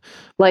media.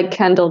 Like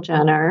Kendall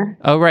Jenner.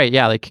 Oh, right.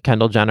 Yeah. Like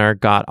Kendall Jenner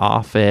got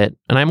off it.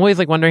 And I'm always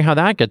like wondering how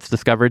that gets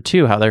discovered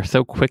too, how they're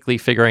so quickly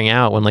figuring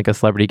out when like a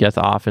celebrity gets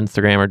off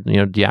Instagram or,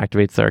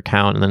 deactivates their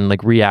account and then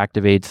like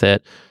reactivates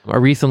it.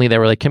 Or recently they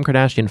were like Kim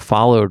Kardashian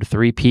followed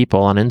 3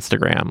 people on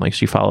Instagram. Like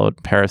she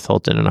followed Paris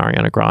Hilton and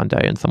Ariana Grande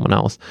and someone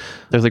else.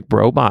 There's like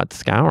robots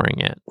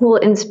scouring it. Well,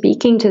 in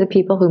speaking to the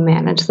people who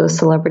manage those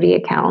celebrity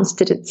accounts,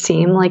 did it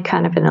seem like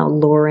kind of an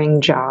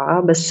alluring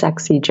job, a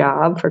sexy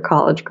job for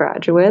college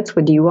graduates?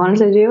 Would you want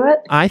to do it?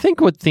 I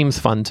think what seems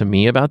fun to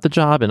me about the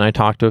job, and I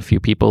talked to a few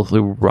people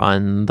who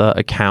run the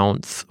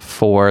accounts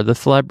for the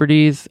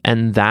celebrities,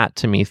 and that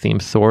to me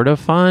seems sort of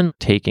fun,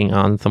 taking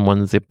on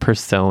someone's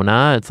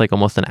persona. It's like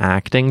almost an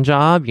acting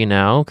job,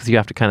 because you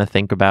have to kind of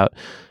think about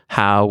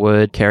how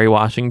would Kerry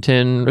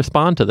Washington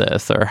respond to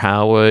this? Or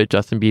how would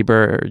Justin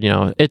Bieber,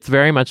 it's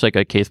very much like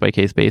a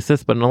case-by-case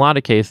basis, but in a lot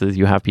of cases,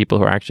 you have people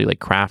who are actually like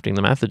crafting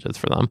the messages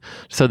for them.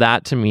 So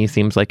that to me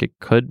seems like it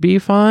could be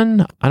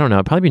fun. I don't know,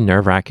 it'd probably be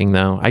nerve-wracking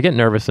though. I get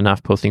nervous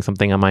enough posting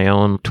something on my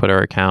own Twitter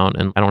account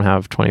and I don't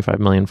have 25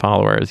 million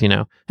followers,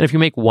 And if you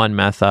make one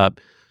mess up,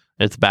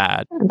 it's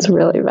bad. It's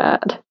really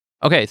bad.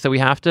 Okay, so we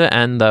have to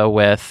end though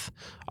with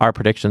our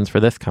predictions for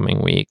this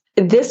coming week.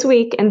 This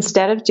week,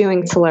 instead of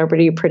doing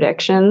celebrity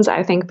predictions,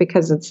 I think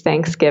because it's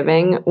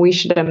Thanksgiving, we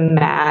should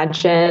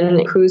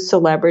imagine whose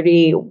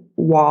celebrity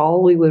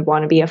wall we would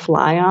want to be a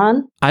fly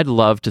on. I'd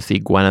love to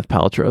see Gwyneth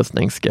Paltrow's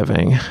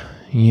Thanksgiving.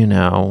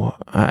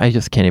 I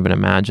just can't even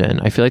imagine.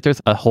 I feel like there's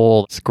a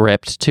whole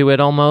script to it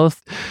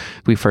almost.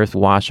 We first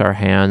wash our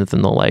hands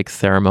in the like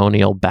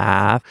ceremonial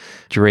bath,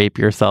 drape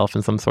yourself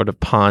in some sort of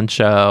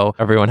poncho.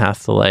 Everyone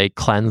has to like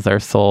cleanse their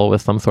soul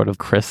with some sort of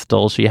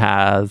crystal she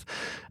has.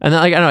 And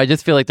then like, I don't know, I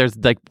just feel like there's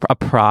like a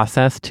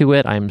process to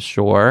it, I'm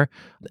sure.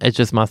 It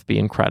just must be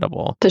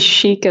incredible. The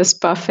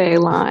chicest buffet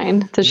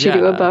line. Does she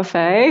do a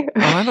buffet?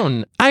 I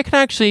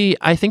think she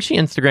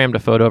Instagrammed a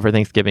photo of her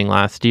Thanksgiving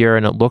last year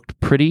and it looked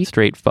pretty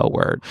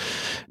straightforward.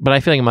 But I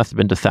feel like it must have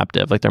been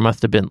deceptive. Like there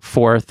must have been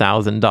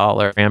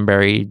 $4,000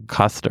 cranberry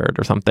custard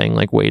or something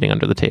like waiting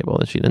under the table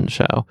that she didn't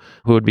show.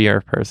 Who would be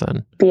her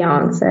person?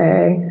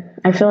 Beyonce.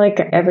 I feel like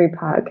every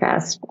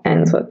podcast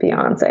ends with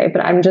Beyonce,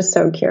 but I'm just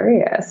so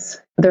curious.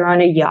 They're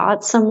on a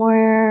yacht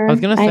somewhere. I was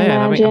going to say,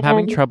 I'm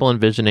having trouble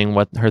envisioning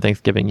what her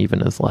Thanksgiving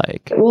even is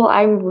like. Well,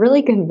 I'm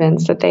really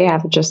convinced that they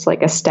have just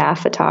like a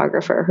staff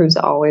photographer who's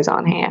always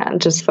on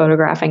hand, just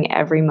photographing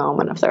every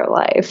moment of their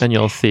life. And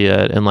you'll see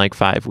it in like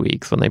 5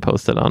 weeks when they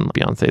post it on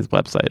Beyonce's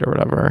website or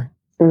whatever.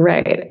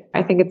 Right.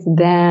 I think it's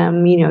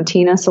them,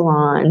 Tina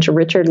Solange,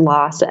 Richard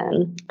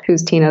Lawson,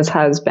 who's Tina's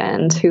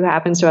husband, who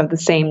happens to have the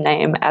same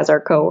name as our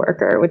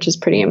coworker, which is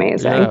pretty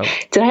amazing. Yeah.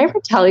 Did I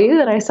ever tell you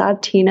that I saw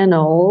Tina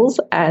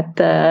Knowles at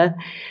the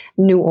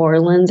New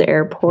Orleans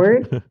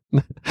airport?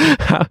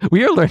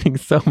 We are learning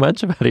so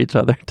much about each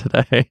other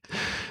today.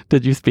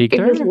 Did you speak to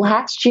her? It was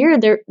last year.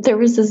 There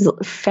was this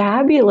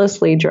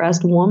fabulously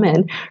dressed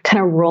woman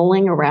kind of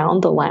rolling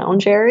around the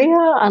lounge area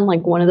on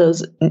like one of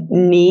those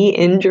knee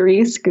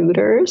injury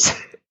scooters.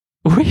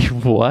 Wait,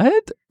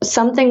 what?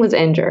 Something was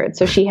injured,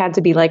 so she had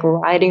to be like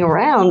riding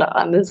around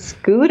on this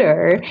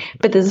scooter.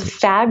 But this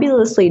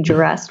fabulously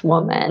dressed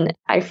woman,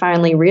 I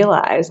finally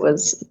realized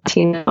was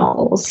Tina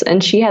Knowles,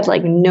 and she had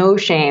like no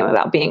shame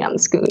about being on the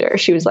scooter.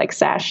 She was like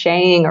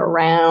sashaying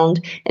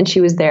around, and she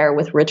was there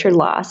with Richard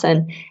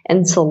Lawson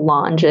and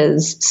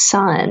Solange's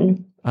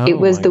son. Oh, it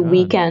was the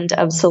weekend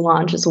of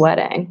Solange's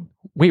wedding.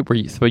 Wait, were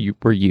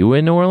you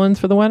in New Orleans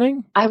for the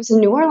wedding? I was in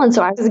New Orleans,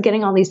 so I was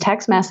getting all these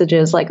text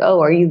messages like,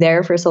 "Oh, are you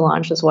there for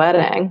Solange's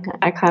wedding?"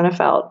 I kind of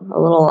felt a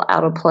little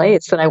out of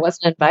place that I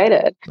wasn't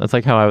invited. That's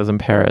like how I was in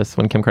Paris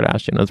when Kim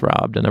Kardashian was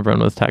robbed, and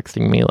everyone was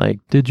texting me like,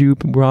 "Did you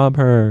rob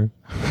her?"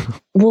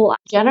 Well,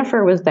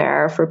 Jennifer was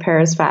there for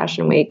Paris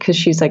Fashion Week because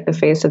she's like the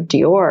face of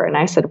Dior. And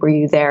I said, were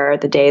you there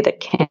the day that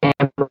Kim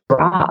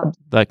robbed?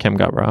 That Kim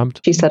got robbed?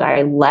 She said,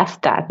 I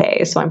left that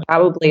day, so I'm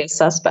probably a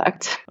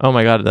suspect. Oh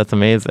my God, that's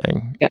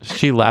amazing. Yeah.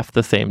 She left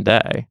the same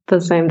day. The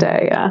same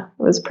day, yeah.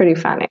 It was pretty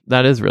funny.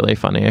 That is really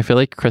funny. I feel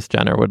like Kris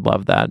Jenner would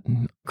love that.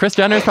 Kris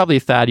Jenner's probably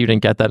sad you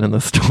didn't get that in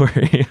the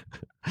story.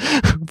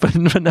 but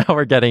now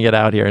we're getting it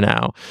out here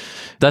now.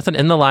 That's an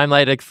In the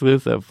Limelight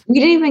exclusive. We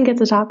didn't even get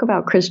to talk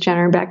about Kris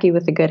Jenner, Becky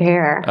with the good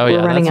hair. Oh,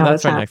 yeah,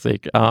 that's for next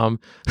week.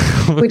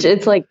 Which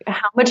it's like,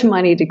 how much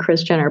money did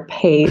Kris Jenner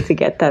pay to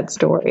get that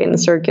story in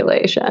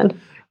circulation?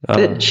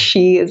 That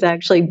she is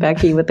actually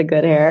Becky with the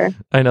good hair.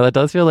 I know, that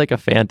does feel like a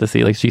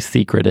fantasy, like she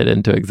secreted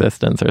into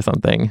existence or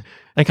something.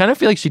 I kind of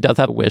feel like she does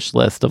have a wish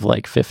list of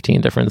like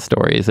 15 different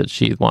stories that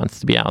she wants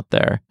to be out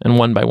there. And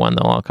one by one,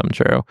 they'll all come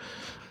true.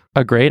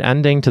 A great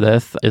ending to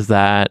this is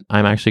that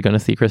I'm actually going to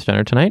see Kris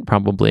Jenner tonight,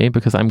 probably,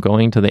 because I'm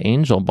going to the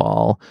Angel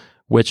Ball,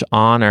 which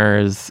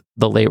honors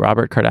the late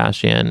Robert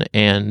Kardashian,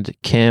 and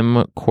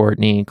Kim,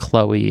 Kourtney,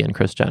 Khloe, and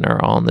Kris Jenner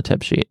are all on the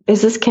tip sheet.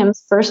 Is this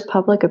Kim's first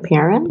public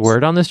appearance?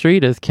 Word on the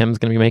street is Kim's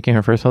going to be making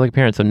her first public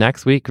appearance. So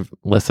next week,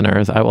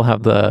 listeners, I will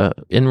have the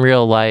in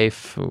real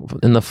life,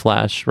 in the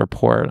flesh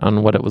report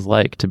on what it was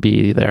like to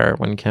be there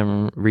when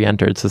Kim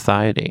re-entered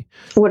society.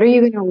 What are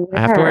you going to wear? I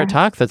have to wear a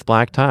tux that's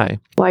black tie.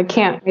 Well, I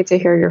can't wait to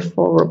hear your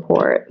full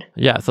report.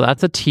 Yeah, so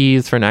that's a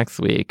tease for next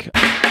week.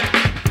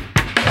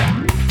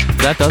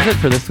 That does it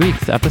for this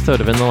week's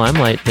episode of In the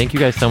Limelight. Thank you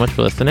guys so much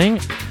for listening.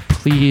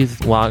 Please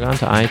log on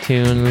to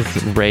iTunes,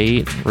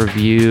 rate,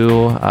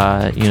 review,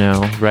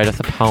 write us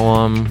a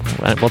poem.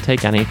 We'll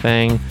take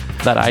anything.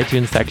 That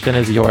iTunes section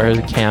is your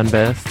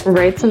canvas.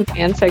 Write some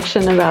fan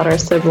fiction about our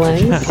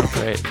siblings.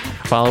 Great.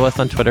 Follow us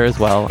on Twitter as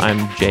well. I'm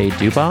Jay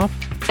Duboff.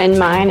 And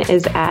mine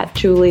is at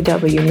Julie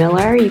W.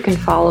 Miller. You can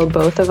follow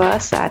both of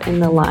us at In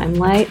the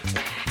Limelight.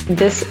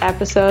 This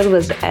episode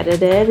was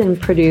edited and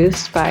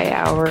produced by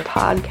our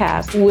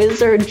podcast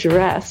wizard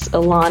dress,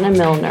 Alana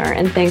Milner,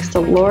 and thanks to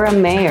Laura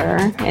Mayer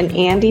and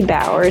Andy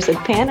Bowers at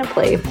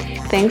Panoply.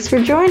 Thanks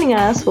for joining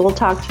us. We'll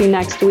talk to you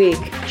next week.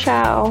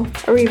 Ciao.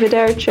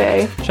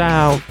 Arrivederci.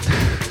 Ciao.